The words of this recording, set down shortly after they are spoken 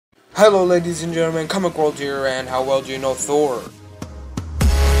Hello ladies and gentlemen, Comic World here, and how well do you know Thor?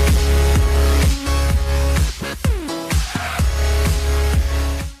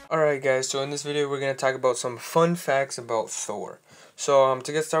 Alright guys, so in this video we're going to talk about some fun facts about Thor. So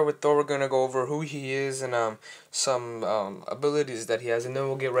to get started with Thor, we're going to go over who he is and some abilities that he has, and then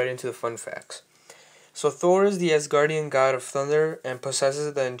we'll get right into the fun facts. So Thor is the Asgardian god of thunder and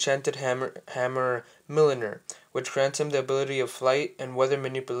possesses the enchanted hammer Mjolnir, which grants him the ability of flight and weather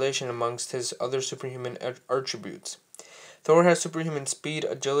manipulation amongst his other superhuman attributes. Thor has superhuman speed,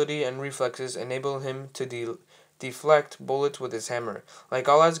 agility, and reflexes, enabling him to deflect bullets with his hammer. Like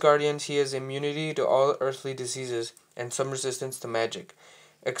all Asgardians, he has immunity to all earthly diseases and some resistance to magic.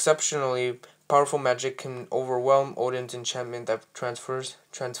 Exceptionally powerful magic can overwhelm Odin's enchantment that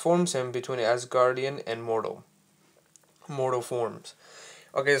transforms him between Asgardian and mortal forms.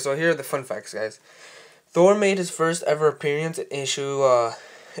 Okay, so here are the fun facts, guys. Thor made his first ever appearance in issue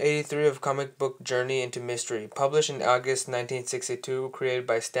 83 of Comic Book Journey into Mystery, published in August 1962, created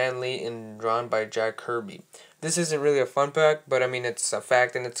by Stan Lee and drawn by Jack Kirby. This isn't really a fun fact, but I mean it's a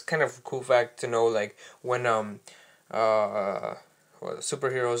fact, and it's kind of a cool fact to know, like when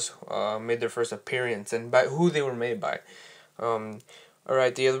superheroes made their first appearance and by who they were made by.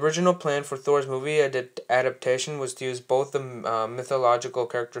 Alright, the original plan for Thor's movie adaptation was to use both the mythological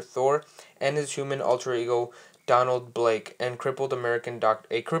character Thor and his human alter ego Donald Blake and a crippled American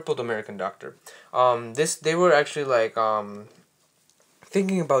doctor. They were actually like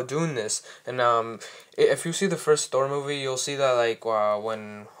thinking about doing this, and if you see the first Thor movie, you'll see that like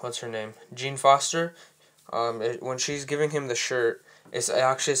when what's her name, Jean Foster, when she's giving him the shirt, it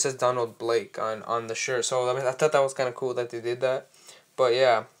actually says Donald Blake on the shirt. So I mean, I thought that was kind of cool that they did that. But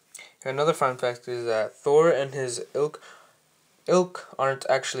yeah, another fun fact is that Thor and his ilk aren't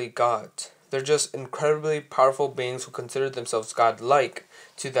actually gods. They're just incredibly powerful beings who consider themselves godlike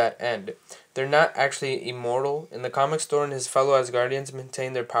to that end. They're not actually immortal. In the comics, Thor and his fellow Asgardians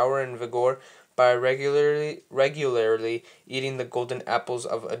maintain their power and vigor by regularly eating the golden apples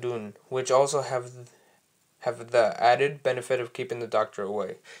of Adun, which also have the added benefit of keeping the doctor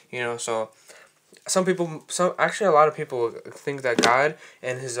away. You know, so actually a lot of people think that God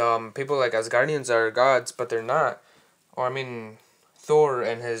and his people like Asgardians are gods, but they're not. Or I mean, Thor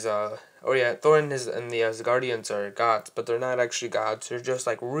and the Asgardians are gods, but they're not actually gods. They're just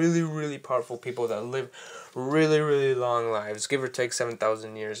like really, really powerful people that live really, really long lives, give or take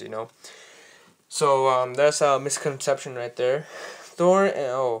 7,000 years, you know. So that's a misconception right there. Thor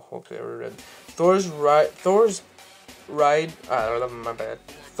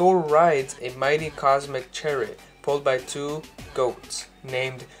rides a mighty cosmic chariot pulled by two goats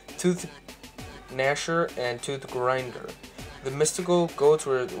named Tooth Gnasher and Tooth Grinder. The mystical goats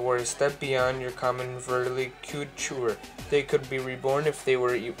were a step beyond your common verticule. They could be reborn if they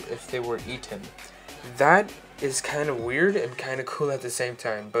were eaten. That is kind of weird and kind of cool at the same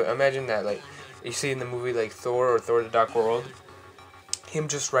time. But imagine that, like you see in the movie like Thor or Thor: The Dark World, him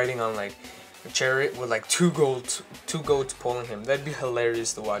just riding on like a chariot with like two goats pulling him. That'd be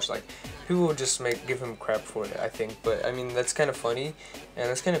hilarious to watch. Like people would just give him crap for it, I think. But I mean, that's kind of funny, and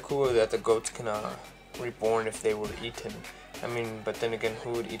it's kind of cool that the goats can reborn if they were eaten. I mean, but then again,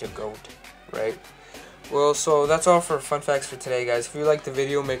 who would eat a goat, right? Well, so that's all for fun facts for today, guys. If you liked the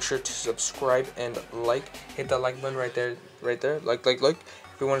video, make sure to subscribe and hit that like button right there, like.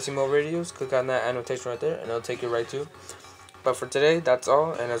 If you want to see more videos, click on that annotation right there, and it'll take you right to. But for today, that's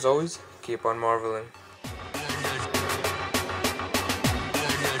all, and as always, keep on marveling.